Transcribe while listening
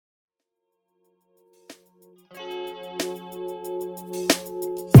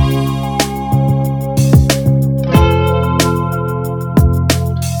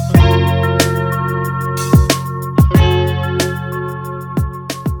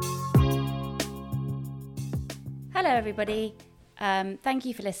Hello, everybody. Thank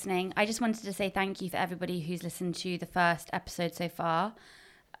you for listening. I just wanted to say thank you for everybody who's listened to the first episode so far.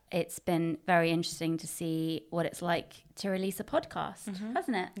 It's been very interesting to see what it's like to release a podcast,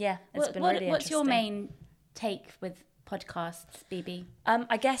 hasn't it? Yeah, it's been really interesting. What's your main take with podcasts, BB?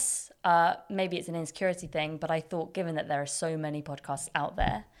 I guess maybe it's an insecurity thing, but I thought given that there are so many podcasts out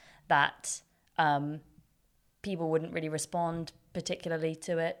there that people wouldn't really respond particularly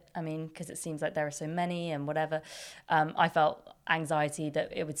to it. I mean, because it seems like there are so many and whatever. I felt anxiety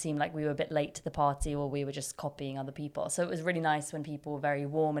that it would seem like we were a bit late to the party or we were just copying other people. So it was really nice when people were very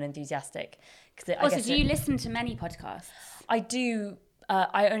warm and enthusiastic. Do you listen to many podcasts? I do.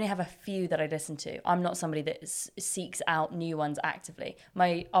 I only have a few that I listen to. I'm not somebody that seeks out new ones actively.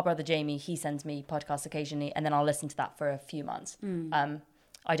 Our brother Jamie, he sends me podcasts occasionally, and then I'll listen to that for a few months.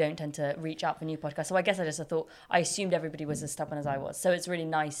 I don't tend to reach out for new podcasts. So I guess I assumed everybody was as stubborn as I was. So it's really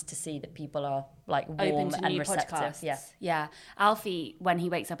nice to see that people are like warm open to and new receptive. Podcasts. Yeah. Alfie, when he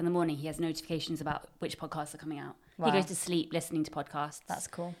wakes up in the morning, he has notifications about which podcasts are coming out. Wow. He goes to sleep listening to podcasts. That's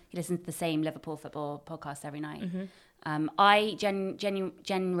cool. He listens to the same Liverpool football podcast every night. I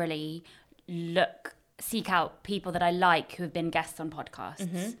generally seek out people that I like who have been guests on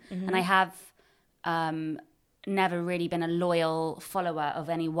podcasts. And I have never really been a loyal follower of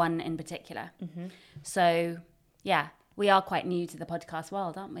any one in particular. So, yeah, we are quite new to the podcast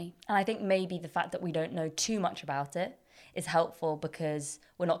world, aren't we? And I think maybe the fact that we don't know too much about it is helpful because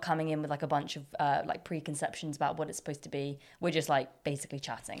we're not coming in with like a bunch of like preconceptions about what it's supposed to be. We're just like basically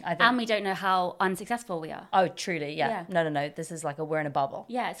chatting. And we don't know how unsuccessful we are. Oh, truly, yeah. No. This is like we're in a bubble.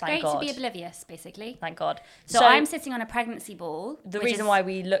 Yeah, it's great to be oblivious, basically. Thank God. So I'm sitting on a pregnancy ball. The reason why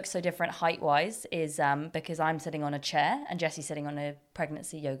we look so different height-wise is because I'm sitting on a chair and Jessie's sitting on a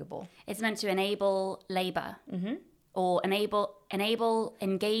pregnancy yoga ball. It's meant to enable labour. Or enable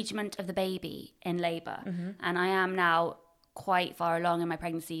engagement of the baby in labour. And I am now quite far along in my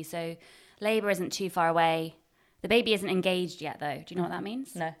pregnancy, so labour isn't too far away. The baby isn't engaged yet, though. Do you know what that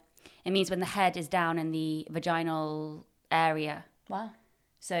means? No. It means when the head is down in the vaginal area. Wow.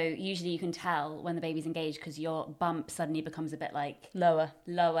 So usually you can tell when the baby's engaged because your bump suddenly becomes a bit like lower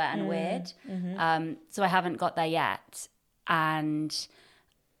and weird. So I haven't got there yet, and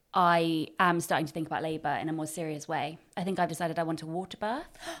I am starting to think about labour in a more serious way. I think I've decided I want a water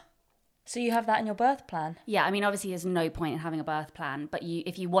birth. So you have that in your birth plan? Yeah, I mean, obviously there's no point in having a birth plan, but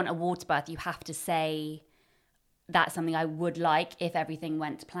if you want a water birth, you have to say that's something I would like if everything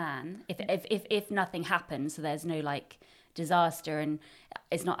went to plan. If nothing happens, so there's no like disaster and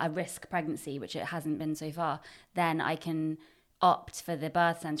it's not a risk pregnancy, which it hasn't been so far, then I can opt for the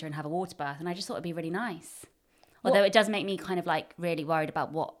birth centre and have a water birth. And I just thought it'd be really nice. Although it does make me kind of like really worried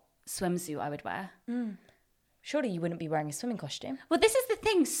about what swimsuit I would wear. Surely you wouldn't be wearing a swimming costume. Well, this is the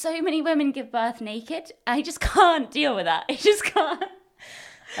thing. So many women give birth naked. I just can't deal with that. I just can't.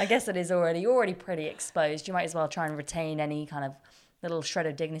 I guess it is already pretty exposed. You might as well try and retain any kind of little shred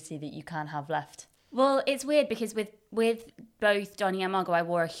of dignity that you can have left. Well, it's weird because with both Donnie and Margot, I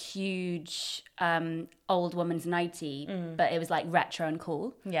wore a huge old woman's nightie, but it was like retro and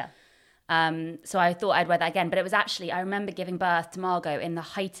cool. Yeah. So I thought I'd wear that again, but it was actually, I remember giving birth to Margot in the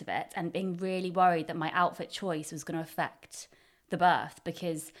height of it and being really worried that my outfit choice was going to affect the birth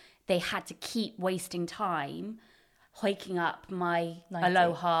because they had to keep wasting time hoiking up my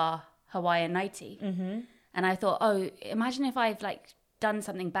Aloha Hawaiian nightie. And I thought, imagine if I've like done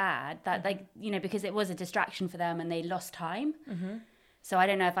something bad that like, you know, because it was a distraction for them and they lost time. So I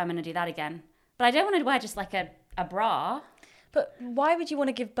don't know if I'm going to do that again, but I don't want to wear just like a bra. But why would you want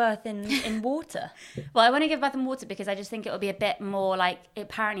to give birth in water? Well, I want to give birth in water because I just think it will be a bit more like,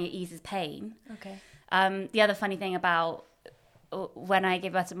 apparently it eases pain. Okay. The other funny thing about when I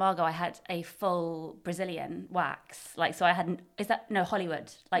gave birth to Margot, I had a full Brazilian wax. Like, so I had,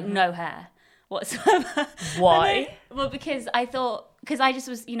 Hollywood, like no hair whatsoever. Why? Well, because I just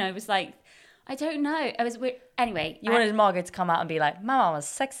was, it was like, I don't know. I was weird. Anyway. You wanted Margot to come out and be like, Mama was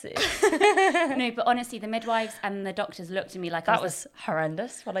sexy. No, but honestly, the midwives and the doctors looked at me like that was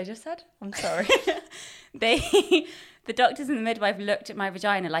horrendous, what I just said. I'm sorry. The doctors and the midwife looked at my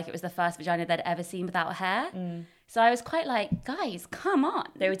vagina like it was the first vagina they'd ever seen without hair. So I was quite like, guys, come on.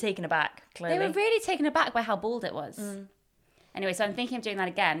 They were taken aback, clearly. They were really taken aback by how bald it was. Anyway, so I'm thinking of doing that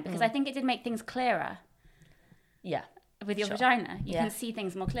again because I think it did make things clearer. Yeah. With your vagina. You can see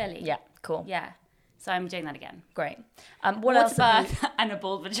things more clearly. Yeah, cool. Yeah. So I'm doing that again. Great. What else? Birth and a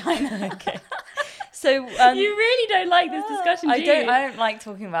bald vagina. Okay. So you really don't like this discussion, do you? I don't like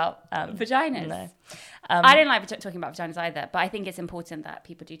talking about vaginas. No. I don't like talking about vaginas either, but I think it's important that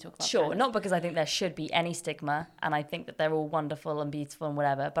people do talk about Sure, vaginas. not because I think there should be any stigma, and I think that they're all wonderful and beautiful and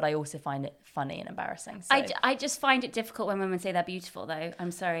whatever, but I also find it funny and embarrassing. So I just find it difficult when women say they're beautiful, though.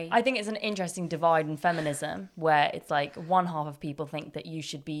 I'm sorry. I think it's an interesting divide in feminism where it's like one half of people think that you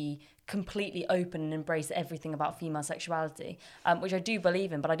should be completely open and embrace everything about female sexuality, which I do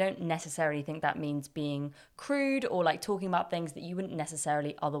believe in, but I don't necessarily think that means being crude or like talking about things that you wouldn't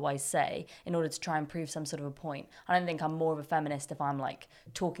necessarily otherwise say in order to try and prove some sort of a point. I don't think I'm more of a feminist if I'm like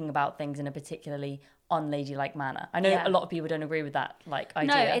talking about things in a particularly unladylike manner. I know a lot of people don't agree with that like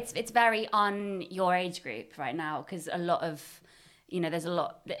idea. No, it's very on your age group right now, because a lot of, there's a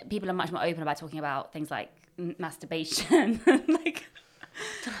lot, people are much more open about talking about things like masturbation, like,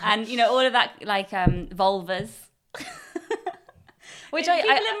 and all of that, like vulvas. Which people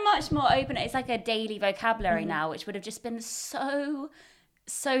are much more open. It's like a daily vocabulary now, which would have just been so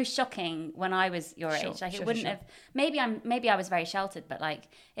shocking when I was your age. Like it wouldn't have. Maybe I was very sheltered, but like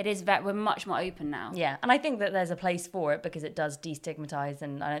it is. We're much more open now. Yeah, and I think that there's a place for it because it does destigmatize,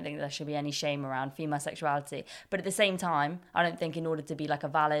 and I don't think there should be any shame around female sexuality. But at the same time, I don't think in order to be like a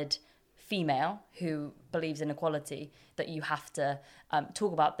valid female who believes in equality that you have to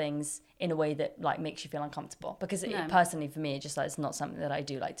talk about things in a way that like makes you feel uncomfortable, because personally for me it's not something that I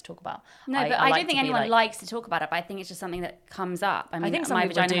do like to talk about. But I don't think anyone likes to talk about it, but I think it's just something that comes up. I think some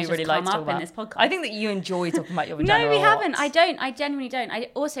people do really like to talk about this podcast. I think that you enjoy talking about your vagina. No, we haven't. I don't. I genuinely don't.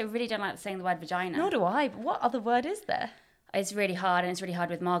 I also really don't like saying the word vagina. Nor do I. But what other word is there? It's really hard, and it's really hard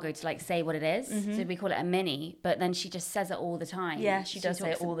with Margot to like say what it is. So we call it a mini, but then she just says it all the time. Yeah, she does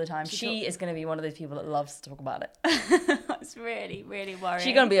say it all the time. She is going to be one of those people that loves to talk about it. It's really, really worrying.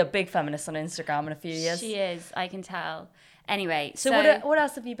 She's going to be a big feminist on Instagram in a few years. She is, I can tell. Anyway, so what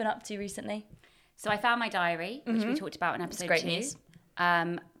else have you been up to recently? So I found my diary, which we talked about in episode 2. Great news.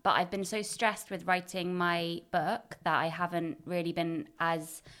 But I've been so stressed with writing my book that I haven't really been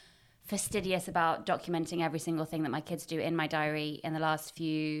as fastidious about documenting every single thing that my kids do in my diary in the last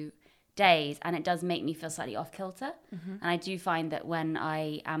few days, and it does make me feel slightly off kilter. And I do find that when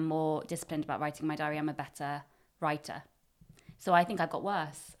I am more disciplined about writing my diary, I'm a better writer. So I think I've got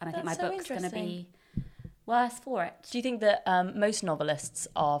worse, and I think my book's going to be worse for it. Do you think that most novelists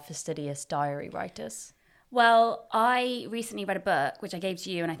are fastidious diary writers? Well, I recently read a book, which I gave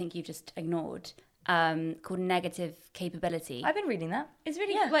to you, and I think you just ignored, called Negative Capability. I've been reading that. It's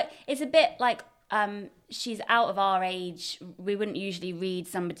really good. But it's a bit like she's out of our age. We wouldn't usually read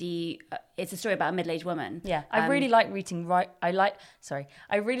somebody. It's a story about a middle-aged woman. Yeah, I really like reading. I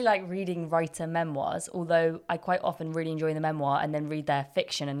really like reading writer memoirs. Although I quite often really enjoy the memoir and then read their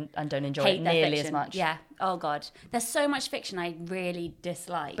fiction and don't enjoy it nearly as much. Yeah. Oh God, there's so much fiction I really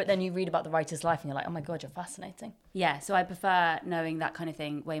dislike. But then you read about the writer's life and you're like, oh my God, you're fascinating. Yeah. So I prefer knowing that kind of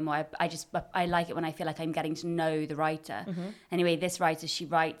thing way more. I like it when I feel like I'm getting to know the writer. Anyway, this writer, she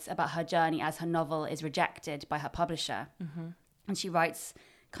writes about her journey as her novel is rejected by her publisher, and she writes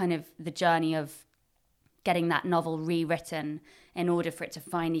kind of the journey of getting that novel rewritten in order for it to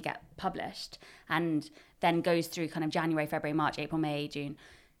finally get published, and then goes through kind of January, February, March, April, May, June,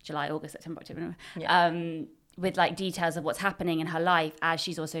 July, August, September, October, with like details of what's happening in her life as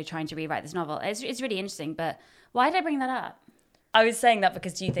she's also trying to rewrite this novel. It's really interesting, but why did I bring that up? I was saying that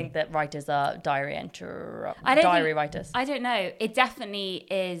because you think that writers are diary writers. I don't know. It definitely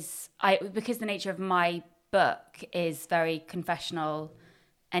is. Because the nature of my book is very confessional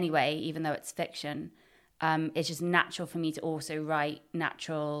anyway, even though it's fiction. It's just natural for me to also write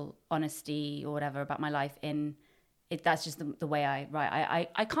natural honesty or whatever about my life that's just the way I write.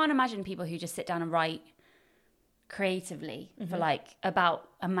 I can't imagine people who just sit down and write creatively for like about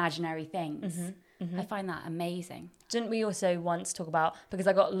imaginary things. I find that amazing. Didn't we also once talk about, because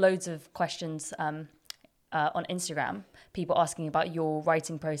I got loads of questions on Instagram, people asking about your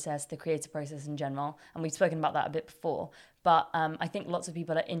writing process, the creative process in general, and we've spoken about that a bit before, but I think lots of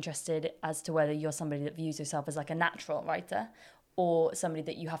people are interested as to whether you're somebody that views yourself as like a natural writer or somebody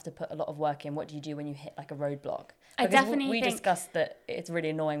that you have to put a lot of work in. What do you do when you hit like a roadblock? Because we discussed that it's really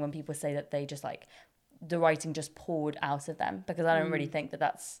annoying when people say that they just like, the writing just poured out of them, because I don't really think that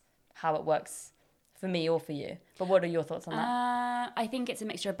that's how it works for me or for you. But what are your thoughts on that? I think it's a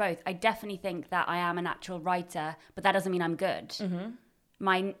mixture of both. I definitely think that I am a natural writer, but that doesn't mean I'm good.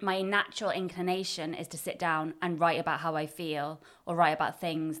 My natural inclination is to sit down and write about how I feel or write about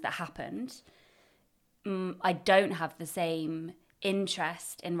things that happened. I don't have the same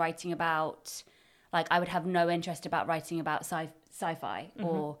interest in writing about, like I would have no interest about writing about sci-fi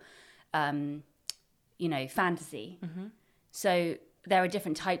or, fantasy. So there are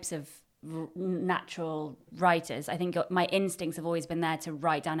different types of natural writers. I think my instincts have always been there to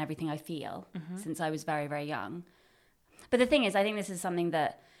write down everything I feel since I was very, very young. But the thing is, I think this is something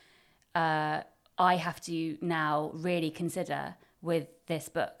that I have to now really consider with this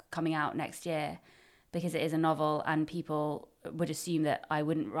book coming out next year, because it is a novel and people would assume that I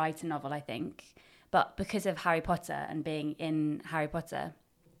wouldn't write a novel, I think. But because of Harry Potter and being in Harry Potter,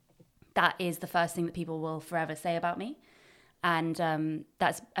 that is the first thing that people will forever say about me. And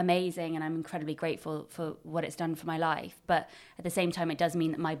that's amazing, and I'm incredibly grateful for what it's done for my life. But at the same time, it does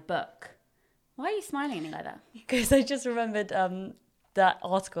mean that my book... Why are you smiling at me like that? Because I just remembered that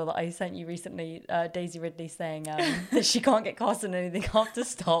article that I sent you recently, Daisy Ridley saying that she can't get cast in anything after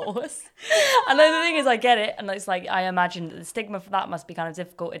Star Wars. And then the thing is, I get it, and it's like, I imagine that the stigma for that must be kind of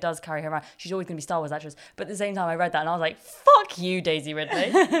difficult. It does carry her around. She's always going to be Star Wars actress. But at the same time, I read that and I was like, fuck you, Daisy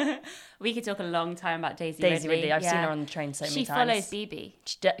Ridley. We could talk a long time about Daisy Ridley. I've seen her on the train so many times. She follows BB.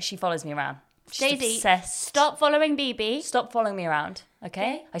 She follows me around. She's Daisy, obsessed. Stop following BB. Stop following me around,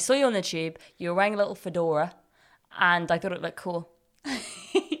 okay? I saw you on the tube. You were wearing a little fedora, and I thought it looked cool.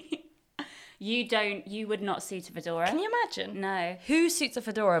 You would not suit a fedora. Can you imagine? No. Who suits a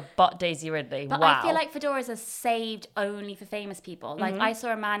fedora but Daisy Ridley? But wow. I feel like fedoras are saved only for famous people. Like, I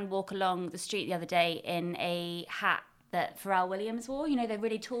saw a man walk along the street the other day in a hat that Pharrell Williams wore. You know, they're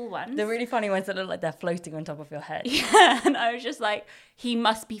really tall ones. The really funny ones that look like they're floating on top of your head. Yeah, and I was just like, he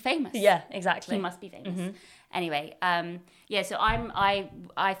must be famous. Yeah, exactly. He must be famous. Anyway, yeah, so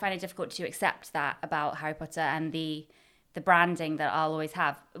I find it difficult to accept that about Harry Potter and the branding that I'll always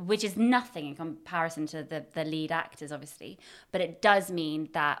have, which is nothing in comparison to the lead actors, obviously. But it does mean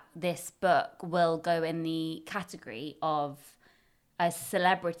that this book will go in the category of a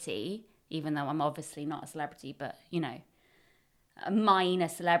celebrity, even though I'm obviously not a celebrity, but, you know, a minor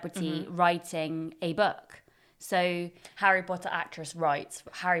celebrity writing a book. So Harry Potter actress writes,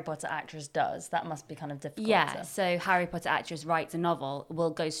 Harry Potter actress does. That must be kind of difficult. Yeah, so Harry Potter actress writes a novel, will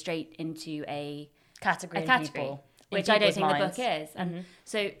go straight into a category. People. Which I don't think the book is. And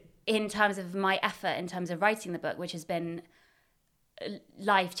so in terms of my effort, in terms of writing the book, which has been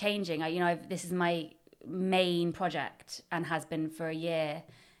life-changing, this is my main project and has been for a year.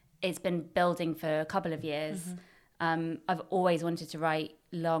 It's been building for a couple of years. I've always wanted to write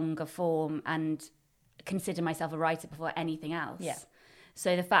longer form and consider myself a writer before anything else. Yeah.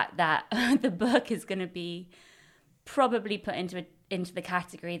 So the fact that the book is going to be probably put into the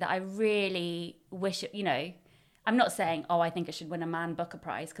category that I really wish, I'm not saying, I think it should win a Man Booker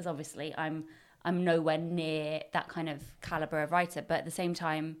Prize, because obviously I'm nowhere near that kind of caliber of writer. But at the same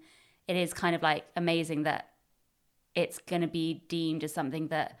time, it is kind of like amazing that it's going to be deemed as something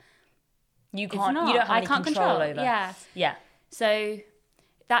that you don't have any control over. Yeah. Yeah. So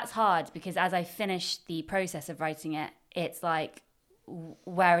that's hard, because as I finish the process of writing it, it's like,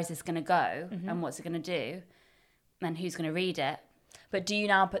 where is this going to go and what's it going to do and who's going to read it? But do you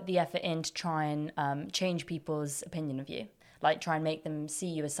now put the effort in to try and change people's opinion of you? Like, try and make them see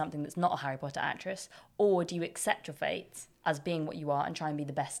you as something that's not a Harry Potter actress? Or do you accept your fate as being what you are and try and be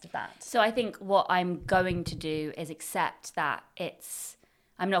the best of that? So I think what I'm going to do is accept that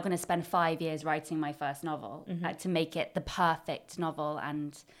I'm not going to spend 5 years writing my first novel to make it the perfect novel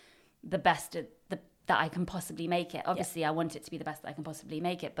and the best that I can possibly make it. Obviously, I want it to be the best that I can possibly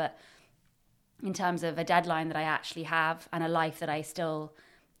make it, but in terms of a deadline that I actually have and a life that I still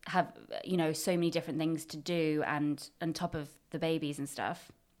have, so many different things to do and on top of the babies and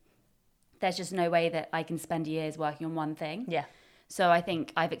stuff, there's just no way that I can spend years working on one thing. Yeah. So I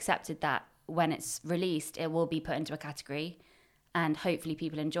think I've accepted that when it's released, it will be put into a category and hopefully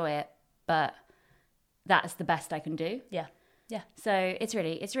people enjoy it, but that's the best I can do. Yeah. Yeah. So it's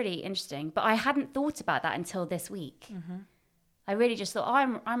really interesting. But I hadn't thought about that until this week. I really just thought,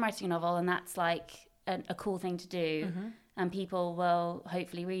 I'm writing a novel, and that's like a cool thing to do, and people will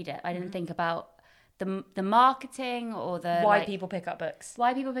hopefully read it. I didn't think about the marketing or why people pick up books.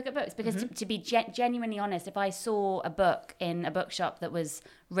 Why people pick up books? Because to be genuinely honest, if I saw a book in a bookshop that was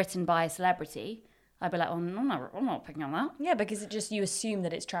written by a celebrity, I'd be like, I'm not picking on that. Yeah, because you assume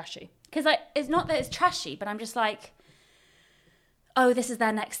that it's trashy. Because it's not that it's trashy, but I'm just like, oh, this is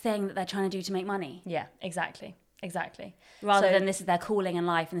their next thing that they're trying to do to make money. Yeah, exactly. Rather than this is their calling in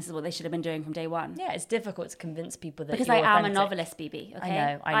life and this is what they should have been doing from day one. Yeah, it's difficult to convince people that because you're I am authentic. a novelist, BB.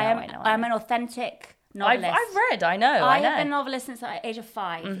 Okay? I know. I'm an authentic novelist. I've read. I know. I have been a novelist since the age of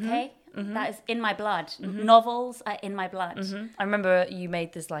 5. Okay, that is in my blood. Novels are in my blood. I remember you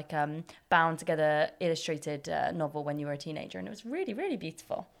made this bound together illustrated novel when you were a teenager, and it was really, really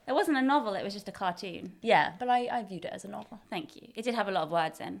beautiful. It wasn't a novel; it was just a cartoon. Yeah, but I viewed it as a novel. Thank you. It did have a lot of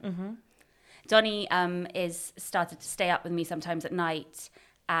words in. Donnie is started to stay up with me sometimes at night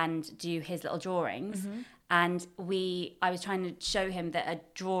and do his little drawings. And I was trying to show him that a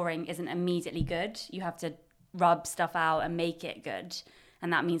drawing isn't immediately good. You have to rub stuff out and make it good.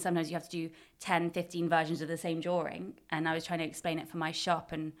 And that means sometimes you have to do 10, 15 versions of the same drawing. And I was trying to explain it for my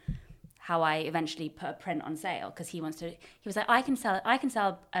shop and how I eventually put a print on sale, because he was like, I can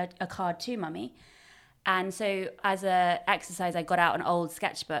sell a card too, mummy. And so as a exercise, I got out an old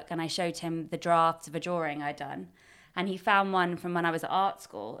sketchbook and I showed him the drafts of a drawing I'd done. And he found one from when I was at art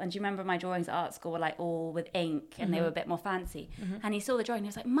school. And do you remember my drawings at art school were like all with ink and they were a bit more fancy. And he saw the drawing and he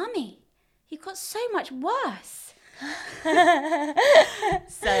was like, Mummy, you've got so much worse.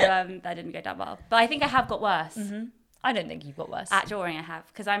 So that didn't go down well. But I think I have got worse. I don't think you've got worse. At drawing I have.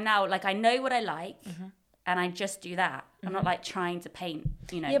 Because I'm now, like, I know what I like and I just do that. I'm not like trying to paint,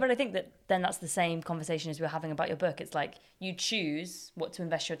 you know. Yeah, but I think that then that's the same conversation as we were having about your book. It's like you choose what to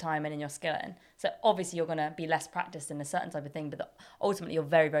invest your time in and your skill in. So obviously you're going to be less practiced in a certain type of thing, but ultimately you're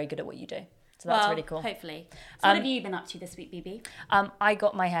very, very good at what you do. So that's really cool. Hopefully. So what have you been up to this week, BB? I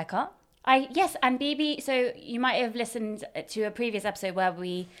got my hair cut. Yes, and BB, so you might have listened to a previous episode where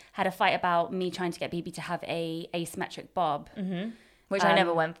we had a fight about me trying to get BB to have a asymmetric bob. Which I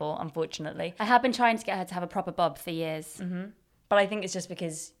never went for, unfortunately. I have been trying to get her to have a proper bob for years. But I think it's just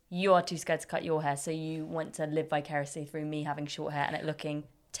because you are too scared to cut your hair, so you want to live vicariously through me having short hair and it looking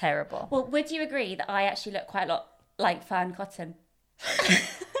terrible. Well, would you agree that I actually look quite a lot like Fern Cotton?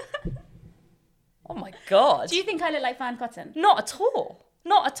 Oh my God. Do you think I look like Fern Cotton? Not at all.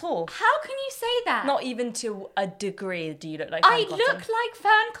 Not at all. How can you say that? Not even to a degree do you look like Fern I Cotton. look like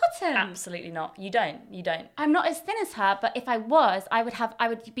Fern Cotton. Absolutely not. You don't. I'm not as thin as her, but if I was, I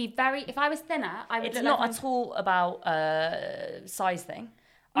would be very, if I was thinner, I would It's look not like at all about size thing.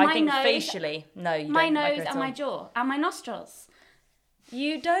 My I think nose- facially, no, you my don't. like nose her at and my all. jaw and my nostrils.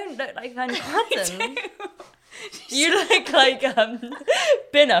 You don't look like Fern Cotton. You look like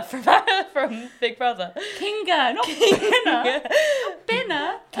Binna from Big Brother. Kinga, not Binna.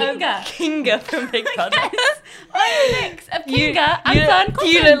 Binna, Kinga. Kinga from Big Brother. Yes, I'm a mix of Kinga and Fern Cotton.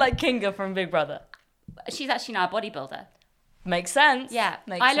 You look like Kinga from Big Brother. She's actually now a bodybuilder. Makes sense. Yeah,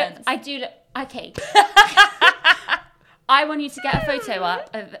 Makes sense. I do look. Okay. I want you to get a photo up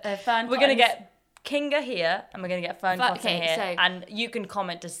of Fern. We're gonna get Kinga here, and we're gonna get Fern Cotton okay, here, so- and you can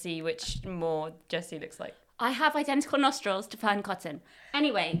comment to see which more Jessie looks like. I have identical nostrils to Fern Cotton.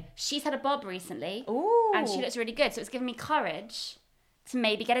 Anyway, she's had a bob recently. Ooh. And she looks really good. So it's given me courage to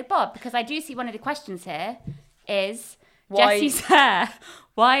maybe get a bob, because I do see one of the questions here is Why- Jessie's hair.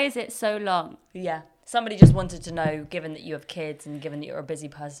 Why is it so long? Yeah. Somebody just wanted to know, given that you have kids and given that you're a busy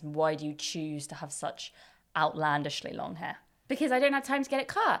person, why do you choose to have such outlandishly long hair? Because I don't have time to get it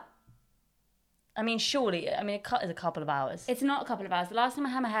cut. I mean, surely, a cut is a couple of hours. It's not a couple of hours. The last time I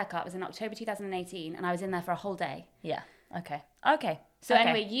had my hair cut was in October 2018, and I was in there for a whole day. Yeah. Okay. So Okay.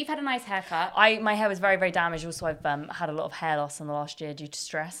 anyway, you've had a nice haircut. My hair was very, very damaged. Also, I've had a lot of hair loss in the last year due to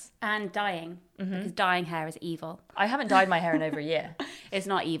stress. And dyeing. Because dyeing hair is evil. I haven't dyed my hair in over a year. It's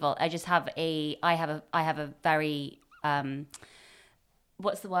not evil. I just have I have a very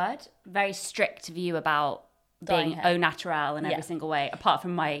what's the word? Very strict view about Dyeing being hair. au naturel in every Yeah. single way, apart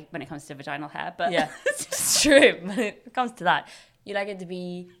from when it comes to vaginal hair. But Yeah, it's true. When it comes to that, you like it to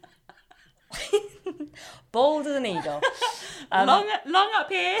be bold as an eagle. long up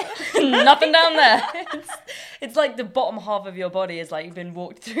here. Nothing down there. It's like the bottom half of your body is like you've been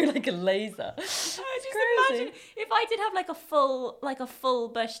walked through like a laser. Just crazy. imagine if I did have like a full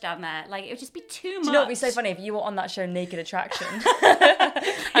bush down there, like it would just be too much. Do you know what would be so funny if you were on that show Naked Attraction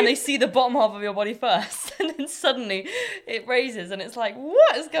and they see the bottom half of your body first and then suddenly it raises and it's like,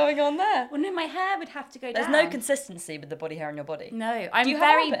 what is going on there? Well, no, my hair would have to go There's down. no consistency with the body hair on your body. No, I'm you have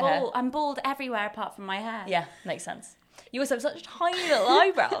very armpit hair? bald. I'm bald everywhere apart from my hair. Yeah, makes sense. You also have such tiny little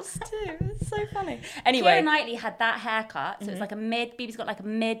eyebrows too. It's so funny. Anyway, Keira Knightley had that haircut, so it's like BB's got like a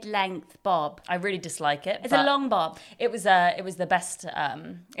mid-length bob. I really dislike it. It's a but long bob. It was the best.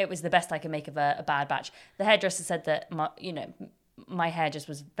 It was the best I could make of a bad batch. The hairdresser said that my hair just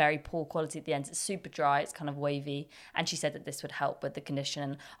was very poor quality at the ends. It's super dry. It's kind of wavy, and she said that this would help with the condition.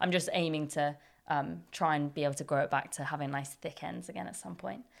 And I'm just aiming to try and be able to grow it back to having nice thick ends again at some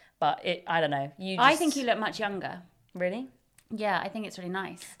point. But I don't know. I think you look much younger. Really? Yeah, I think it's really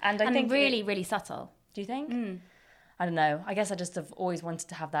nice. And I think really, really subtle. Do you think? I don't know. I guess I just have always wanted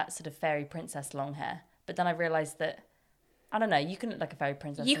to have that sort of fairy princess long hair. But then I realised that, I don't know, you can look like a fairy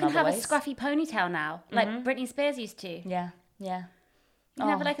princess You in can other have ways. a scruffy ponytail now, like Britney Spears used to. You Yeah, yeah. can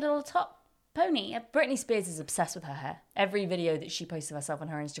have like a little top pony. Britney Spears is obsessed with her hair. Every video that she posts of herself on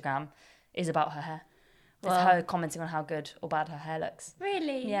her Instagram is about her hair. It's her commenting on how good or bad her hair looks.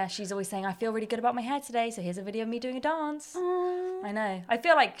 Really? Yeah, she's always saying, I feel really good about my hair today, so here's a video of me doing a dance. Aww. I know. I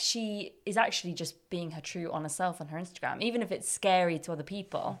feel like she is actually just being her true honest self on her Instagram. Even if it's scary to other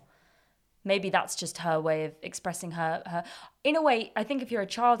people, maybe that's just her way of expressing her. In a way, I think if you're a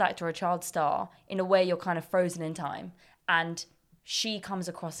child actor or a child star, in a way you're kind of frozen in time. And she comes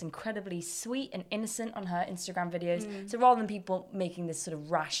across incredibly sweet and innocent on her Instagram videos. So rather than people making this sort of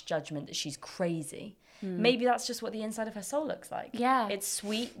rash judgment that she's crazy, maybe that's just what the inside of her soul looks like. Yeah. It's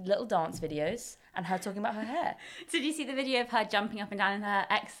sweet little dance videos and her talking about her hair. Did you see the video of her jumping up and down in her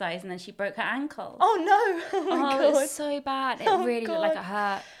exercise and then she broke her ankle? Oh no! Oh my It God. was so bad. It really looked like it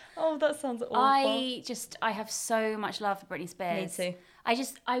hurt. Oh, that sounds awful. I have so much love for Britney Spears. Me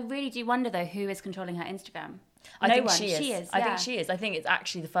too. I really do wonder though who is controlling her Instagram. I No think one. she is. She is, I yeah. think she is. I think it's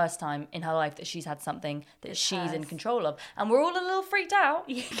actually the first time in her life that she's had something that she's in hers. control of. And we're all a little freaked out.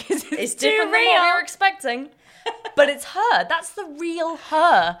 Because It's different than what we were expecting. But it's her. That's the real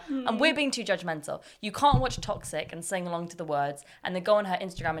her. And we're being too judgmental. You can't watch Toxic and sing along to the words and then go on her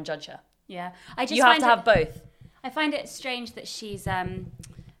Instagram and judge her. Yeah, I just You have find to have both. I find it strange that she's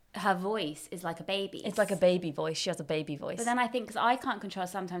her voice is like a baby. It's like a baby voice. She has a baby voice. But then I think because I can't control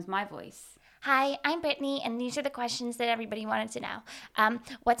sometimes my voice. Hi, I'm Brittany, and these are the questions that everybody wanted to know.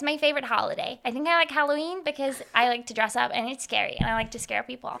 What's my favorite holiday? I think I like Halloween because I like to dress up and it's scary, and I like to scare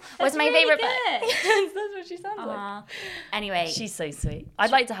people. What's my favorite book? That's what she sounds like. Aww. Anyway, She's so sweet. I'd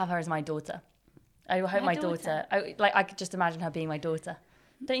like to have her as my daughter. I hope my daughter. I could just imagine her being my daughter.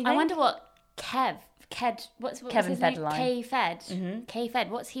 Don't you think? I wonder what what's Kevin his name? Federline. K-Fed.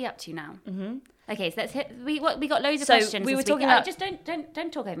 What's he up to now? Mm-hmm. Okay, so let's hit. We got loads of So questions. we were this talking week. about- Just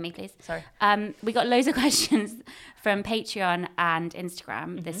don't talk over me, please. Sorry. We got loads of questions from Patreon and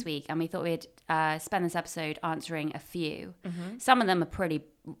Instagram Mm-hmm. this week, and we thought we'd spend this episode answering a few. Mm-hmm. Some of them are pretty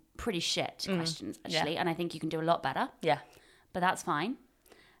shit questions actually, and I think you can do a lot better. Yeah. But that's fine.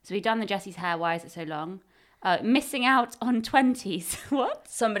 So we've done the Jessie's hair. Why is it so long? Missing out on 20s. What?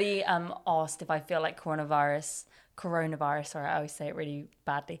 Somebody asked if I feel like coronavirus. Sorry, I always say it really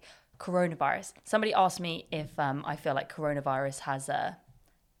badly. Coronavirus. Somebody asked me if I feel like coronavirus has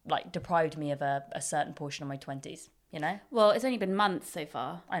deprived me of a certain portion of my 20s. You know? Well, it's only been months so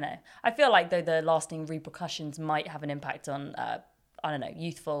far. I know. I feel like though the lasting repercussions might have an impact on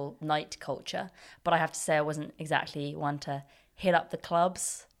youthful night culture. But I have to say I wasn't exactly one to hit up the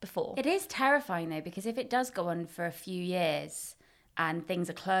clubs before. It is terrifying though, because if it does go on for a few years and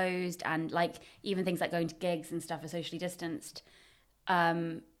things are closed and like even things like going to gigs and stuff are socially distanced,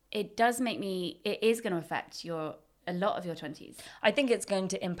 it is going to affect a lot of your 20s. I think it's going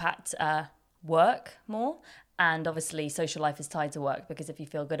to impact work more. And obviously, social life is tied to work because if you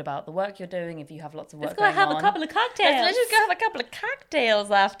feel good about the work you're doing, if you have lots of work going on... Let's go have a couple of cocktails. Let's just go have a couple of cocktails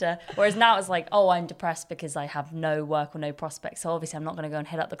after. Whereas now it's like, oh, I'm depressed because I have no work or no prospects. So obviously I'm not going to go and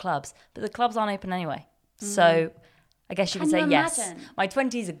hit up the clubs. But the clubs aren't open anyway. So I guess you could say yes. imagine? My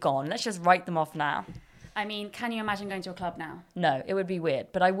 20s are gone. Let's just write them off now. I mean, can you imagine going to a club now? No, it would be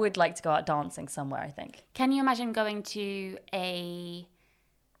weird. But I would like to go out dancing somewhere, I think. Can you imagine going to a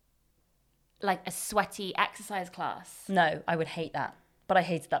sweaty exercise class? No, I would hate that. But I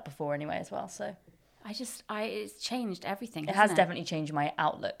hated that before anyway as well, so... It's changed everything. It has definitely changed my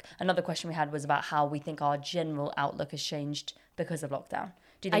outlook. Another question we had was about how we think our general outlook has changed because of lockdown.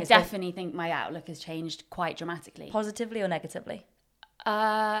 Do you think I it's definitely think my outlook has changed quite dramatically. positively or negatively?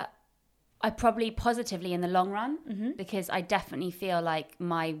 I probably positively in the long run, because I definitely feel like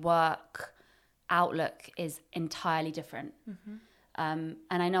my work outlook is entirely different. And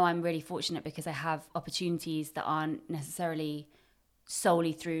I know I'm really fortunate because I have opportunities that aren't necessarily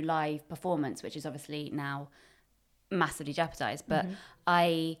solely through live performance, which is obviously now massively jeopardized. But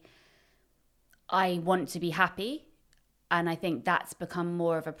I want to be happy. And I think that's become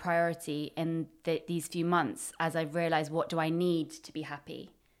more of a priority in these few months as I've realized, what do I need to be happy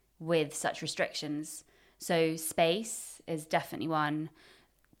with such restrictions? So space is definitely one.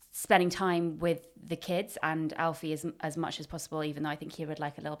 Spending time with the kids and Alfie as much as possible, even though I think he would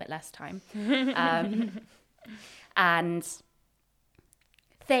like a little bit less time. And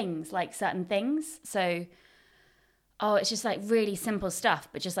things, like certain things. So, it's just like really simple stuff,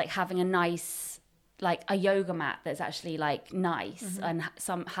 but just like having a nice, like a yoga mat that's actually like nice, and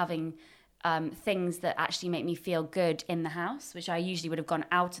having things that actually make me feel good in the house, which I usually would have gone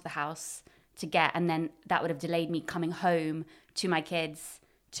out of the house to get, and then that would have delayed me coming home to my kids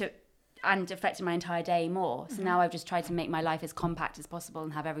and affected my entire day more. So now I've just tried to make my life as compact as possible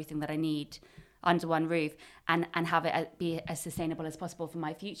and have everything that I need under one roof, and have it be as sustainable as possible for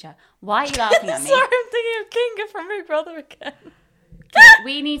my future. Why are you laughing at me? Sorry, I'm thinking of Kinga from Big Brother again.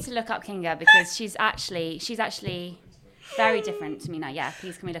 we need to look up Kinga because she's actually very different to me now. Yeah,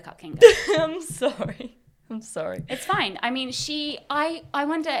 please can we look up Kinga? I'm sorry. It's fine. I mean, I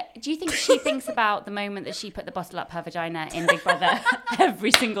wonder, do you think she thinks about the moment that she put the bottle up her vagina in Big Brother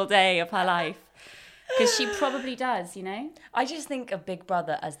every single day of her life? Because she probably does, you know? I just think of Big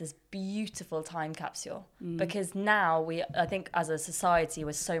Brother as this beautiful time capsule because now I think as a society,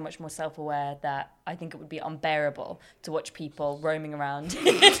 we're so much more self-aware that I think it would be unbearable to watch people roaming around in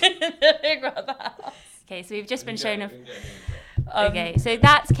the Big Brother house. Okay, so we've just been shown okay, so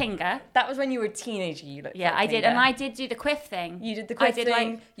that's Kinga. That was when you were a teenager. You looked. Yeah, like I did, Kinga. and I did do the quiff thing. You did the quiff thing.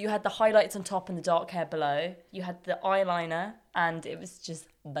 Like, you had the highlights on top and the dark hair below. You had the eyeliner, and it was just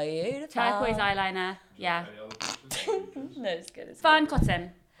beautiful. turquoise eyeliner. Yeah. No, it's good. It's Fern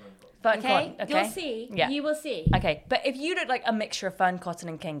cotton. Fern Okay? cotton. Okay. You'll see. Yeah. You will see. Okay, but if you look like a mixture of Fern Cotton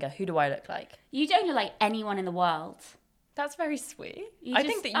and Kinga, who do I look like? You don't look like anyone in the world. That's very sweet. You I just-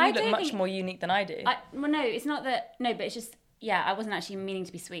 think that I you look don't much think- more unique than I do. Well, no, it's not that. No, but it's just, yeah, I wasn't actually meaning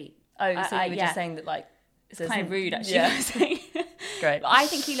to be sweet. so you were yeah. just saying that, like... It's kind of rude, actually. Yeah. Great. But I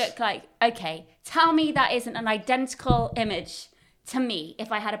think you look like, okay, tell me that isn't an identical image to me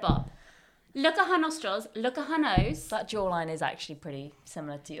if I had a bob. Look at her nostrils, look at her nose. That jawline is actually pretty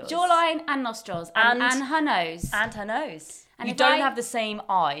similar to yours. Jawline and nostrils and her nose. And her nose. And you if don't I- have the same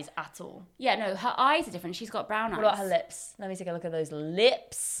eyes at all. Yeah, no, her eyes are different. She's got brown eyes. What about her lips? Let me take a look at those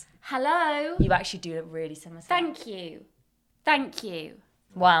lips. Hello. You actually do look really similar to her. Thank you. Thank you.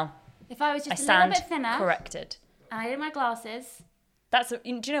 Wow. If I was I just a little stand bit thinner corrected. and I did my glasses. Do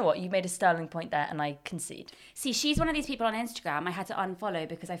you know what? You made a sterling point there and I concede. See, she's one of these people on Instagram I had to unfollow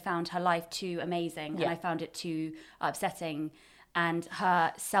because I found her life too amazing Yeah. and I found it too upsetting. And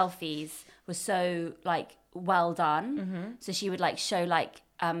her selfies were so like well done. Mm-hmm. So she would like show like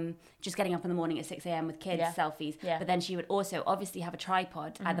just getting up in the morning at 6 a.m. with kids Yeah. selfies. Yeah. But then she would also obviously have a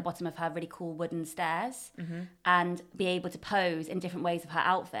tripod at the bottom of her really cool wooden stairs and be able to pose in different ways of her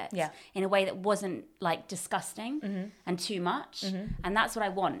outfit Yeah. in a way that wasn't like disgusting and too much. And that's what I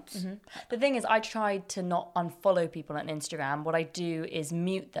want. The thing is, I tried to not unfollow people on Instagram. What I do is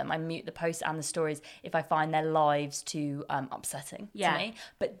mute them. I mute the posts and the stories if I find their lives too upsetting Yeah. to me.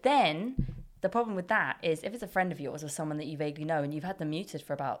 But then the problem with that is if it's a friend of yours or someone that you vaguely know and you've had them muted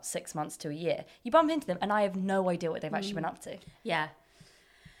for about 6 months to a year, you bump into them and I have no idea what they've actually been up to. Yeah.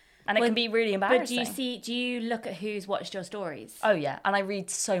 And it can be really embarrassing. But do you look at who's watched your stories? Oh yeah, and I read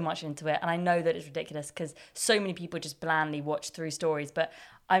so much into it, and I know that it's ridiculous because so many people just blandly watch through stories. But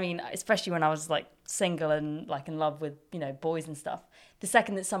I mean, especially when I was like single and like in love with boys and stuff, the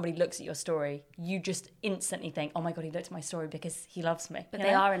second that somebody looks at your story, you just instantly think, "Oh my god, he looked at my story because he loves me." But you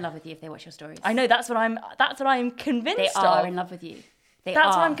they know? are in love with you if they watch your stories. I know that's what I'm convinced They of. are in love with you. That's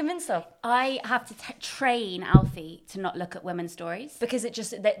That's what I'm convinced of. I have to train Alfie to not look at women's stories. Because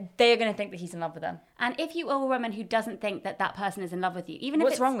they're going to think that he's in love with them. And if you are a woman who doesn't think that that person is in love with you, even if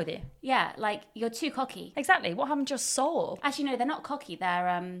What's it's, wrong with you? Yeah, like you're too cocky. Exactly. What happened to your soul? Actually, no, they're not cocky.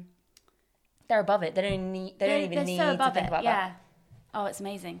 They're above it. They don't even need so above to think it. about Yeah. that. Oh, it's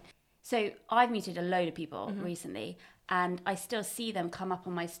amazing. So I've muted a load of people Mm-hmm. recently, and I still see them come up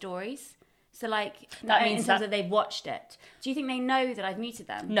on my stories. So like That in means terms that- of they've watched it. Do you think they know that I've muted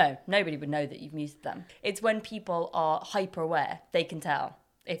them? No, nobody would know that you've muted them. It's when people are hyper aware, they can tell.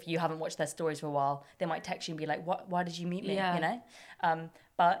 If you haven't watched their stories for a while, they might text you and be like, "What? Why did you mute me?" Yeah. You know.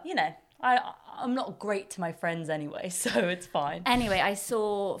 But I'm not great to my friends anyway, so it's fine. Anyway, I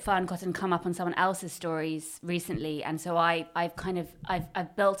saw Fern Cotton come up on someone else's stories recently, and so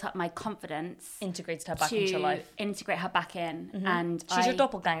I've built up my confidence Integrated her back into your life. integrate her back in, and She's your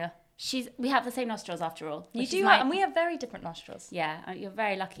doppelganger. We have the same nostrils after all. You which do, is my- and we have very different nostrils. Yeah, you're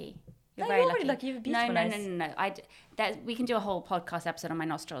very lucky. You're No, very you're really lucky. You have a beautiful no, nose. no. We can do a whole podcast episode on my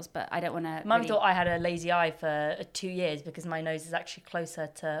nostrils, but I don't want to. Mum thought I had a lazy eye for 2 years because my nose is actually closer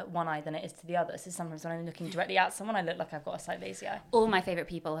to one eye than it is to the other. So sometimes when I'm looking directly at someone, I look like I've got a slight lazy eye. All my favourite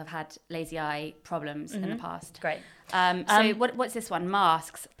people have had lazy eye problems in the past. Great. So what's this one?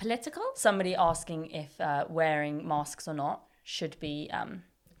 Masks. Political? Somebody asking if wearing masks or not should be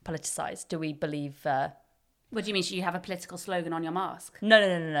politicized. Do we believe... What do you mean? Should you have a political slogan on your mask?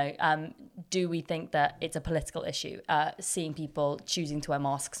 No. Do we think that it's a political issue, seeing people choosing to wear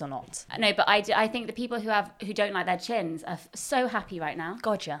masks or not? No, but I think the people who don't like their chins are so happy right now.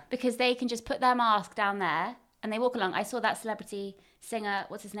 Gotcha. Because they can just put their mask down there and they walk along. I saw that celebrity singer,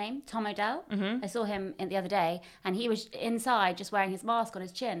 what's his name? Tom Odell. I saw him the other day and he was inside just wearing his mask on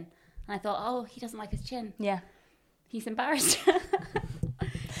his chin. And I thought, oh, he doesn't like his chin. Yeah. He's embarrassed.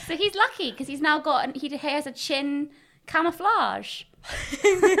 So he's lucky because he's now he has a chin camouflage.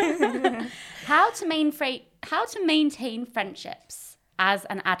 How to maintain friendships. as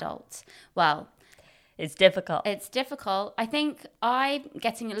an adult? Well, It's difficult. it's difficult. I think I'm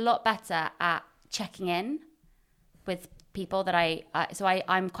getting a lot better at checking in with people that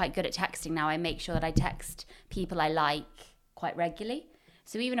I'm quite good at texting now. I make sure that I text people I like quite regularly.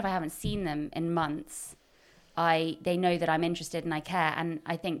 So even if I haven't seen them in months, they know that I'm interested and I care. And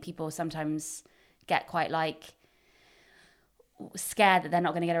I think people sometimes get quite like scared that they're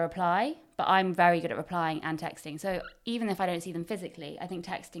not going to get a reply, but I'm very good at replying and texting. So even if I don't see them physically, I think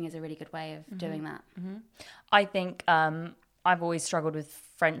texting is a really good way of doing that. I think I've always struggled with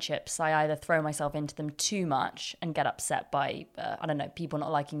friendships. I either throw myself into them too much and get upset by, I don't know, people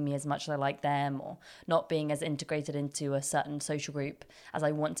not liking me as much as I like them, or not being as integrated into a certain social group as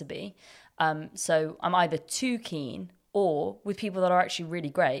I want to be. So I'm either too keen, or with people that are actually really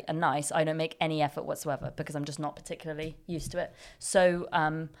great and nice, I don't make any effort whatsoever because I'm just not particularly used to it. So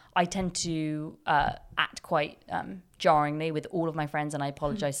I tend to act quite jarringly with all of my friends, and I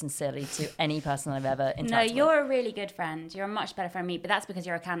apologise sincerely to any person I've ever interacted No, with. you're a really good friend. You're a much better friend than me, but that's because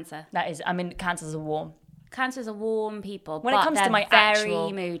you're a Cancer. That is, I mean, cancers are warm. Cancers are warm people, When it but comes to they're my very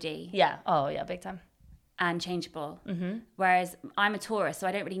actual- moody Yeah. Oh, yeah, big time. and changeable. Whereas I'm a Taurus, so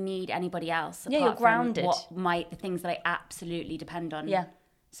I don't really need anybody else. Yeah, apart you're grounded. From the things that I absolutely depend on. Yeah.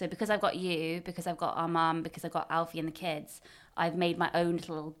 So because I've got you, because I've got our mum, because I've got Alfie and the kids, I've made my own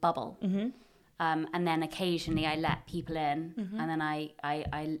little bubble. And then occasionally I let people in, and then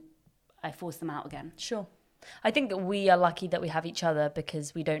I force them out again. Sure. I think that we are lucky that we have each other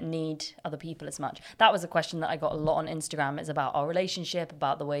because we don't need other people as much. That was a question that I got a lot on Instagram. It's about our relationship,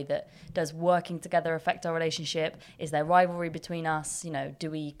 about the way that does working together affect our relationship? Is there rivalry between us? You know, do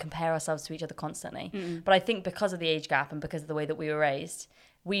we compare ourselves to each other constantly? But I think because of the age gap and because of the way that we were raised,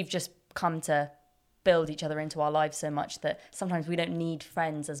 we've just come to build each other into our lives so much that sometimes we don't need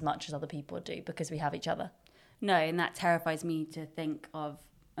friends as much as other people do because we have each other. No, and that terrifies me to think of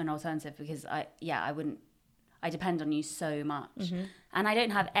an alternative because I depend on you so much. And I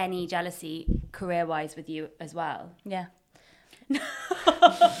don't have any jealousy career-wise with you as well. Yeah.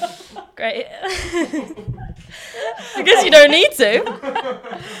 Great. I guess you don't need to.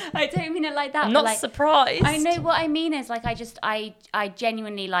 I don't mean it like that. I'm but not surprised. I know what I mean is like I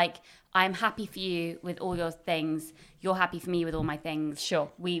genuinely like I'm happy for you with all your things. You're happy for me with all my things. Sure.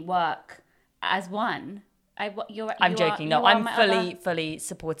 We work as one. I'm joking. No, I'm fully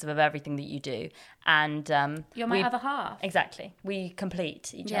supportive of everything that you do, and You're my other half. Exactly. We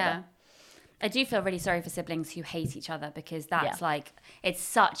complete each other. I do feel really sorry for siblings who hate each other because that's like it's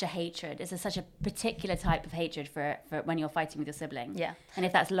such a hatred. It's such a particular type of hatred for when you're fighting with your sibling. Yeah. And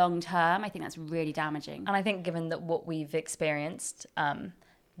if that's long term, I think that's really damaging. And I think given that what we've experienced,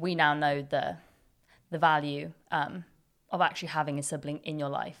 we now know the value of actually having a sibling in your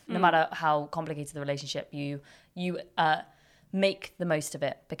life. No matter how complicated the relationship, you make the most of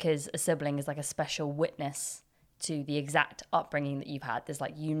it because a sibling is like a special witness to the exact upbringing that you've had. There's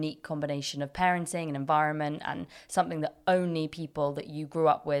like unique combination of parenting and environment and something that only people that you grew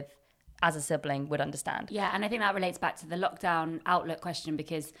up with as a sibling would understand. Yeah, and I think that relates back to the lockdown outlook question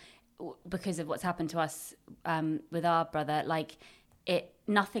because of what's happened to us with our brother, like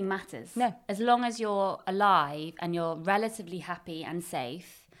nothing matters. No. As long as you're alive and you're relatively happy and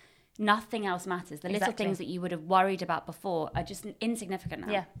safe, nothing else matters. The little Exactly. things that you would have worried about before are just insignificant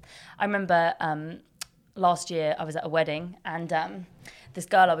now. Yeah. I remember last year I was at a wedding and this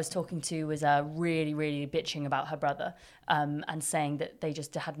girl I was talking to was really, really bitching about her brother and saying that they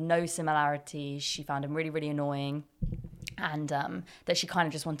just had no similarities. She found him really, really annoying. And that she kind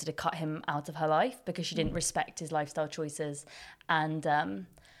of just wanted to cut him out of her life because she didn't respect his lifestyle choices. And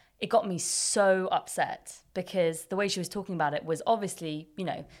it got me so upset because the way she was talking about it was obviously, you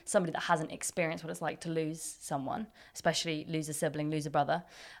know, somebody that hasn't experienced what it's like to lose someone, especially lose a sibling, lose a brother.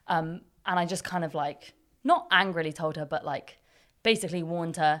 And I just kind of like, not angrily told her, but like basically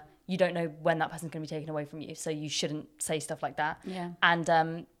warned her, you don't know when that person's going to be taken away from you. So you shouldn't say stuff like that. Yeah.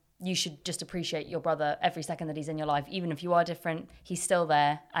 And you should just appreciate your brother every second that he's in your life. Even if you are different, he's still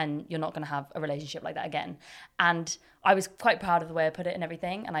there and you're not going to have a relationship like that again. And I was quite proud of the way I put it and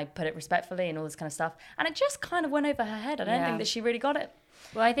everything. And I put it respectfully and all this kind of stuff. And it just kind of went over her head. I don't think that she really got it.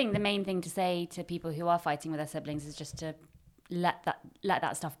 Well, I think the main thing to say to people who are fighting with their siblings is just to let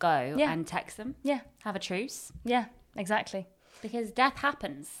that stuff go and text them. Yeah. Have a truce. Yeah, exactly. Because death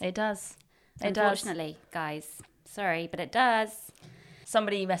happens. It does. Unfortunately, guys. Sorry, but it does.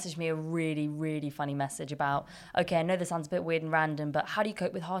 Somebody messaged me a really, really funny message about, okay, I know this sounds a bit weird and random, but how do you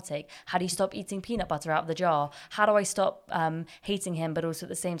cope with heartache? How do you stop eating peanut butter out of the jar? How do I stop hating him, but also at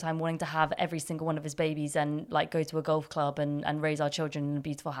the same time wanting to have every single one of his babies and like go to a golf club and raise our children in a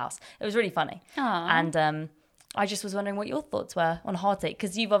beautiful house? It was really funny. Aww. And I just was wondering what your thoughts were on heartache,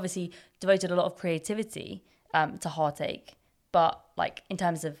 because you've obviously devoted a lot of creativity to heartache, but like in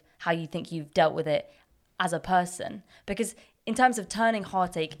terms of how you think you've dealt with it as a person, because in terms of turning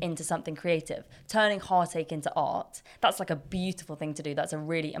heartache into something creative, turning heartache into art, that's like a beautiful thing to do. That's a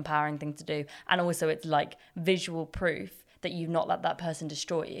really empowering thing to do. And also it's like visual proof that you've not let that person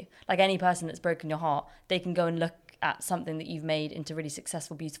destroy you. Like any person that's broken your heart, they can go and look at something that you've made into really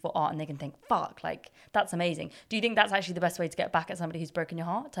successful, beautiful art, and they can think, fuck, like, that's amazing. Do you think that's actually the best way to get back at somebody who's broken your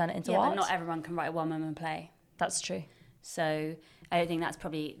heart? Turn it into art? But not everyone can write a one-woman play. That's true. So I don't think that's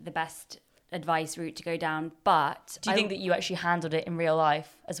probably the best advice route to go down. But do you think that you actually handled it in real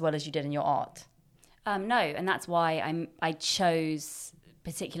life as well as you did in your art? No, and that's why I chose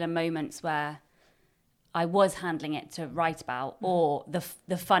particular moments where I was handling it to write about, or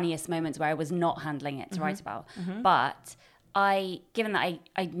the funniest moments where I was not handling it to write about. But given that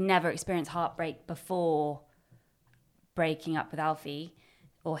I never experienced heartbreak before breaking up with Alfie,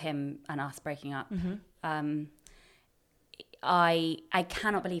 or him and us breaking up, I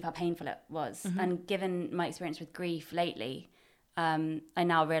cannot believe how painful it was. And given my experience with grief lately, I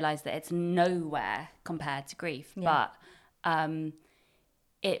now realise that it's nowhere compared to grief. Yeah. But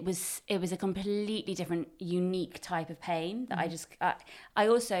it was a completely different, unique type of pain that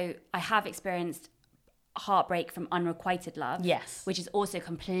I have experienced heartbreak from unrequited love. Yes. Which is also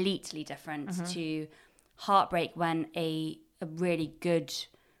completely different to heartbreak when a really good,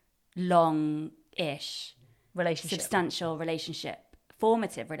 long-ish relationship, substantial relationship,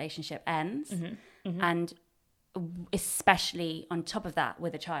 formative relationship ends. And especially on top of that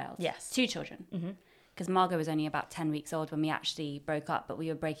with a child. Yes. 2 children. Because Margot was only about 10 weeks old when we actually broke up, but we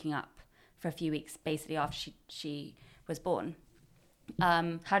were breaking up for a few weeks basically after she was born.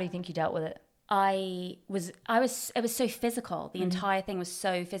 How do you think you dealt with it? It was so physical. The entire thing was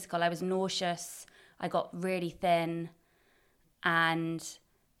so physical. I was nauseous. I got really thin, and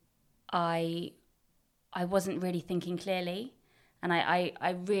I wasn't really thinking clearly. And I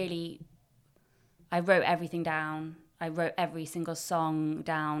wrote everything down. I wrote every single song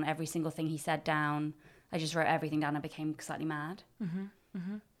down, every single thing he said down. I just wrote everything down. I became slightly mad.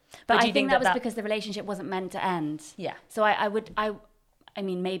 But I think that was because the relationship wasn't meant to end. Yeah. So I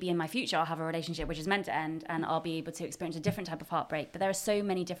mean, maybe in my future I'll have a relationship which is meant to end, and I'll be able to experience a different type of heartbreak. But there are so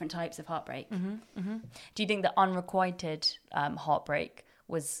many different types of heartbreak. Do you think that unrequited heartbreak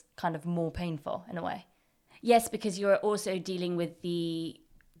was kind of more painful in a way? Yes, because you're also dealing with the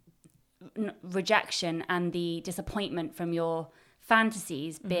rejection and the disappointment from your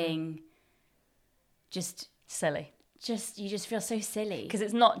fantasies being just silly. You just feel so silly. Because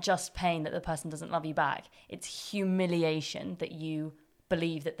it's not just pain that the person doesn't love you back. It's humiliation that you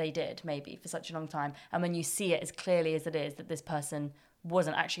believe that they did, maybe, for such a long time. And when you see it as clearly as it is, that this person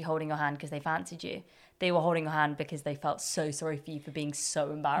wasn't actually holding your hand because they fancied you. They were holding your hand because they felt so sorry for you for being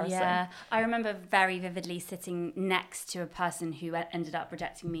so embarrassing. Yeah, I remember very vividly sitting next to a person who ended up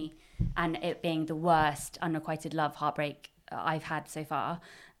rejecting me, and it being the worst unrequited love heartbreak I've had so far.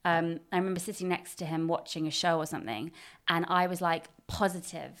 I remember sitting next to him watching a show or something, and I was like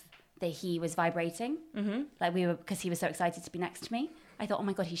positive that he was vibrating. Like because he was so excited to be next to me. I thought, oh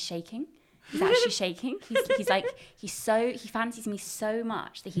my God, he's shaking. He's actually shaking. He fancies me so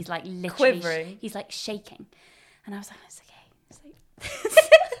much that he's like literally quivering. He's like shaking. And I was like, it's okay. It's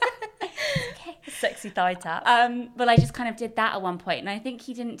okay. Sexy thigh tap. But I just kind of did that at one point. And I think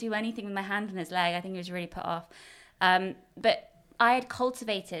he didn't do anything with my hand on his leg. I think he was really put off. But I had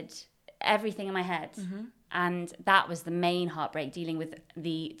cultivated everything in my head. And that was the main heartbreak, dealing with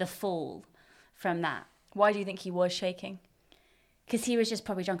the fall from that. Why do you think he was shaking? Because he was just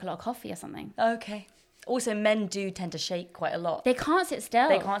probably drunk a lot of coffee or something. Okay. Also, men do tend to shake quite a lot. They can't sit still.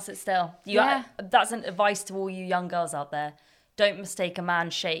 That's an advice to all you young girls out there. Don't mistake a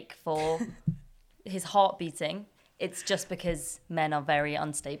man's shake for his heart beating. It's just because men are very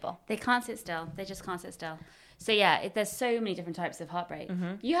unstable. They can't sit still. They just can't sit still. So yeah, there's so many different types of heartbreak.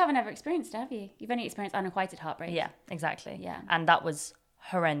 You haven't ever experienced it, have you? You've only experienced unrequited heartbreak. Yeah, exactly. Yeah. And that was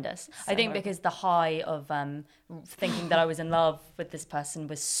horrendous. So I think horrible. because the high of thinking that I was in love with this person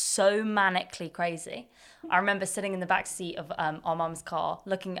was so manically crazy. I remember sitting in the back seat of our mum's car,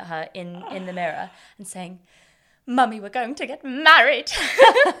 looking at her in the mirror and saying, "Mummy, we're going to get married."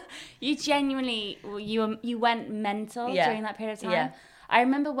 You genuinely, you went mental during that period of time. Yeah. I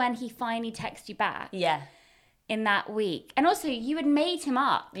remember when he finally texted you back. Yeah. In that week. And also, you had made him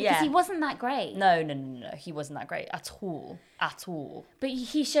up. Because he wasn't that great. No. He wasn't that great at all. But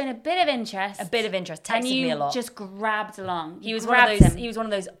he's shown a bit of interest. Texted me a lot. And you just grabbed along. He was one of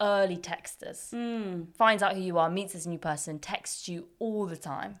those early texters. Finds out who you are, meets this new person, texts you all the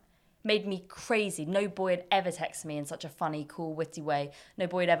time. made me crazy. No boy had ever texted me in such a funny, cool, witty way. No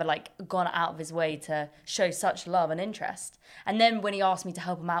boy had ever like gone out of his way to show such love and interest. And then when he asked me to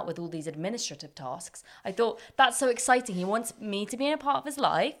help him out with all these administrative tasks, I thought, that's so exciting. He wants me to be in a part of his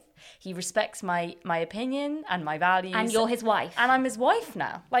life. He respects my opinion and my values. And you're his wife. And I'm his wife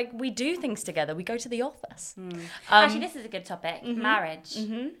now. Like, we do things together. We go to the office. Actually, this is a good topic, marriage.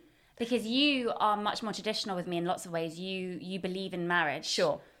 Because you are much more traditional with me in lots of ways. You believe in marriage.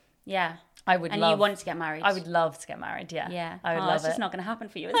 Sure. Yeah. I would and love... you want to get married. I would love to get married, yeah. Yeah. I would love it's it. just not going to happen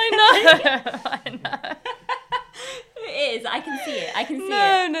for you. I know. It is. I can see it. I can see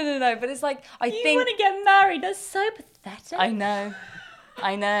it. No. But it's like, I You think... want to get married. That's so pathetic. I know.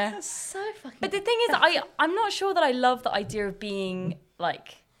 That's so fucking But the thing is, I'm not sure that I love the idea of being,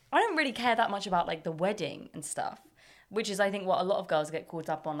 like... I don't really care that much about, like, the wedding and stuff. Which is, I think, what a lot of girls get caught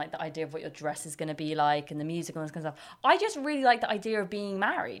up on, like the idea of what your dress is going to be like and the music and all this kind of stuff. I just really like the idea of being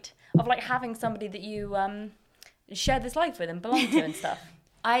married, of like having somebody that you share this life with and belong to and stuff.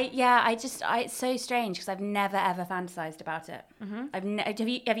 It's so strange because I've never ever fantasized about it.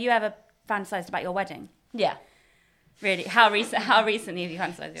 Have you ever fantasized about your wedding? Yeah. Really? How recently have you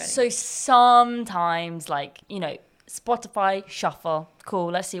fantasized about your wedding? So sometimes, like, you know, Spotify shuffle,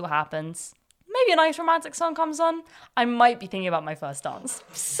 cool, let's see what happens. Maybe a nice romantic song comes on. I might be thinking about my first dance.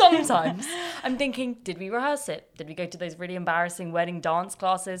 Sometimes I'm thinking, did we rehearse it? Did we go to those really embarrassing wedding dance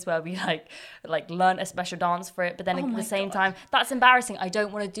classes where we like learn a special dance for it? But then at the same time, that's embarrassing. I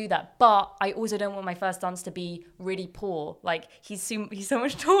don't want to do that. But I also don't want my first dance to be really poor. Like he's so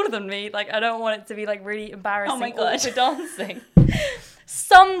much taller than me. Like I don't want it to be like really embarrassing awkward dancing.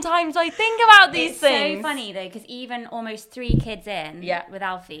 Sometimes I think about these things. It's so funny though, because even almost 3 kids in with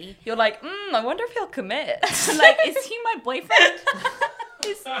Alfie, you're like, I wonder if he'll commit. Like, is he my boyfriend?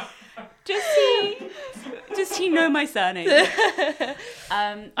 Does he know my surname?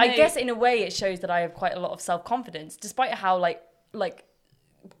 I guess in a way it shows that I have quite a lot of self-confidence, despite how like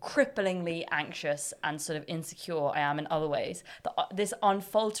cripplingly anxious and sort of insecure I am in other ways. This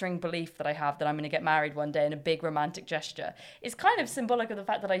unfaltering belief that I have that I'm going to get married one day in a big romantic gesture is kind of symbolic of the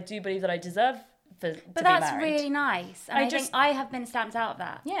fact that I do believe that I deserve to be married. But that's really nice. And I think I have been stamped out of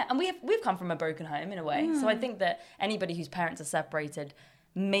that. Yeah, and we've come from a broken home in a way. So I think that anybody whose parents are separated,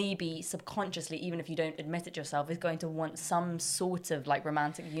 maybe subconsciously, even if you don't admit it yourself, is going to want some sort of like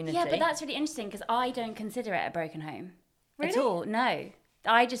romantic unity. Yeah, but that's really interesting because I don't consider it a broken home really? At all. No.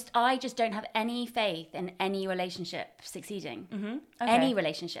 I just don't have any faith in any relationship succeeding. Okay. Any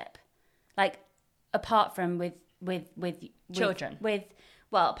relationship, like apart from with children.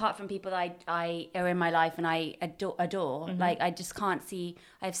 Apart from people that I are in my life and I adore. Like I just can't see.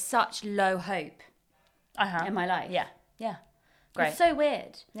 I have such low hope in my life. Yeah. Great. It's so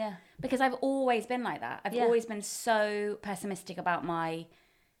weird. Yeah. Because I've always been like that. I've always been so pessimistic about my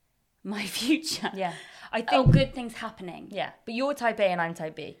future. Yeah. I think good things happening. Yeah. But you're type A and I'm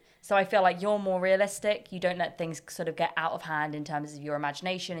type B. So I feel like you're more realistic. You don't let things sort of get out of hand in terms of your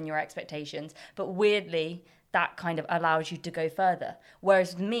imagination and your expectations. But weirdly, that kind of allows you to go further.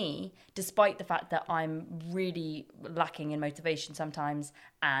 Whereas me, despite the fact that I'm really lacking in motivation sometimes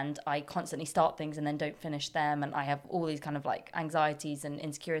and I constantly start things and then don't finish them and I have all these kind of like anxieties and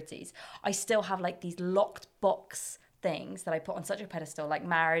insecurities, I still have like these locked box things that I put on such a pedestal, like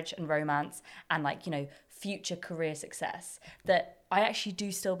marriage and romance and like, you know, future career success that I actually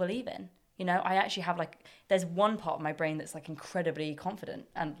do still believe in. You know, I actually have like, there's one part of my brain that's like incredibly confident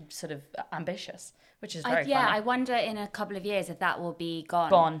and sort of ambitious, which is very funny. I wonder in a couple of years if that will be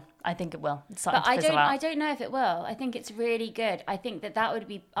gone. Gone. I think it will. It's starting to fizzle out. I don't know if it will. I think it's really good. I think that would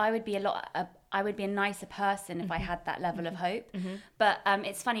be, I would be a nicer person if I had that level of hope. But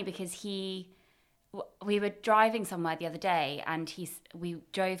it's funny because we were driving somewhere the other day and we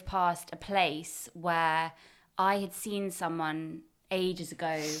drove past a place where I had seen someone ages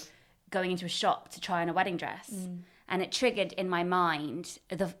ago going into a shop to try on a wedding dress. And it triggered in my mind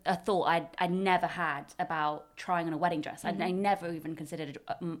a thought I'd never had about trying on a wedding dress. I never even considered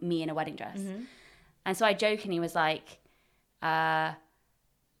me in a wedding dress. And so I jokingly was like, when are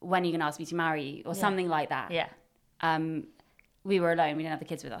you going to ask me to marry you? Or something like that. Yeah. We were alone. We didn't have the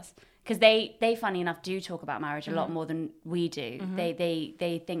kids with us. Because they, funny enough, do talk about marriage a lot more than we do.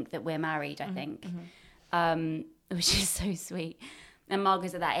 They think that we're married, I think, which is so sweet. And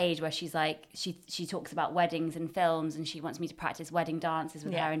Margot's at that age where she's like, she talks about weddings and films, and she wants me to practice wedding dances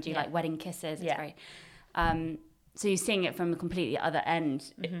with her and do like wedding kisses. It's great. So you're seeing it from the completely other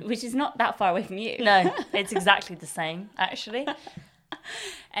end, which is not that far away from you. No, it's exactly the same, actually.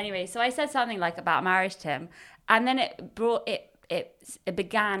 Anyway, so I said something like about marriage to him, and then it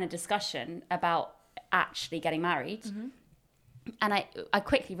began a discussion about actually getting married. And I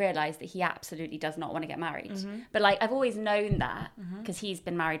quickly realised that he absolutely does not want to get married. But like I've always known that because he's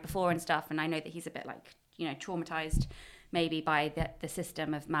been married before and stuff, and I know that he's a bit like, you know, traumatised maybe by the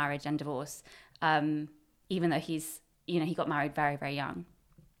system of marriage and divorce, even though he's, you know, he got married very, very young.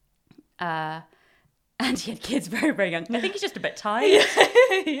 And he had kids very, very young. I think he's just a bit tired.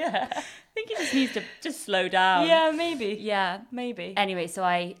 Yeah. I think he just needs to just slow down. Yeah, maybe. Yeah. Maybe. Anyway, so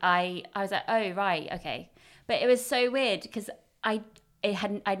I was like, oh, right, okay. But it was so weird because I'd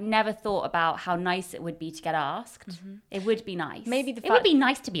never thought about how nice it would be to get asked. It would be nice. Maybe it would be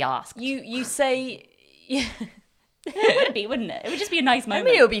nice to be asked. You say... Yeah. It would be, wouldn't it? It would just be a nice moment.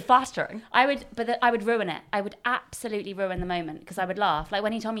 I mean, it would be flattering. I would ruin it. I would absolutely ruin the moment because I would laugh. Like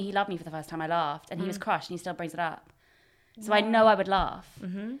when he told me he loved me for the first time, I laughed, and he was crushed, and he still brings it up. So I know I would laugh.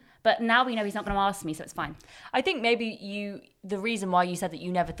 But now we know he's not going to ask me, so it's fine. I think maybe the reason why you said that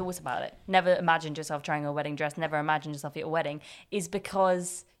you never thought about it, never imagined yourself trying a wedding dress, never imagined yourself at a wedding, is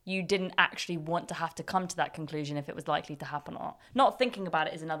because you didn't actually want to have to come to that conclusion if it was likely to happen or not. Not thinking about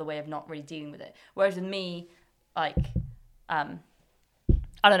it is another way of not really dealing with it. Whereas with me, like, I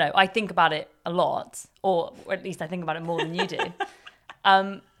don't know, I think about it a lot, or at least I think about it more than you do.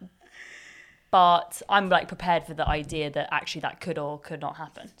 But I'm like prepared for the idea that actually that could or could not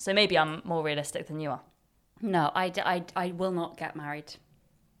happen. So maybe I'm more realistic than you are. No, I will not get married.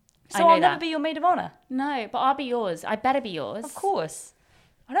 So I'll never be your maid of honour? No, but I'll be yours. I better be yours. Of course.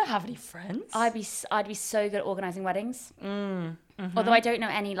 I don't have any friends. I'd be so good at organising weddings. Although I don't know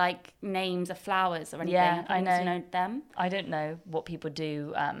any like names of flowers or anything. Yeah, I know. You know them. I don't know what people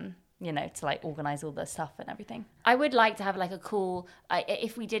do, you know, to like organise all the stuff and everything. I would like to have like a cool,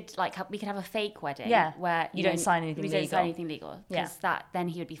 if we did like, we could have a fake wedding. Yeah, where you don't sign anything legal. We don't sign anything legal. Yeah. Because then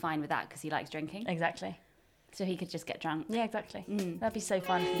he would be fine with that because he likes drinking. Exactly. So he could just get drunk. Yeah, exactly. That'd be so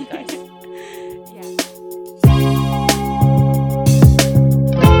fun for you guys. Yeah.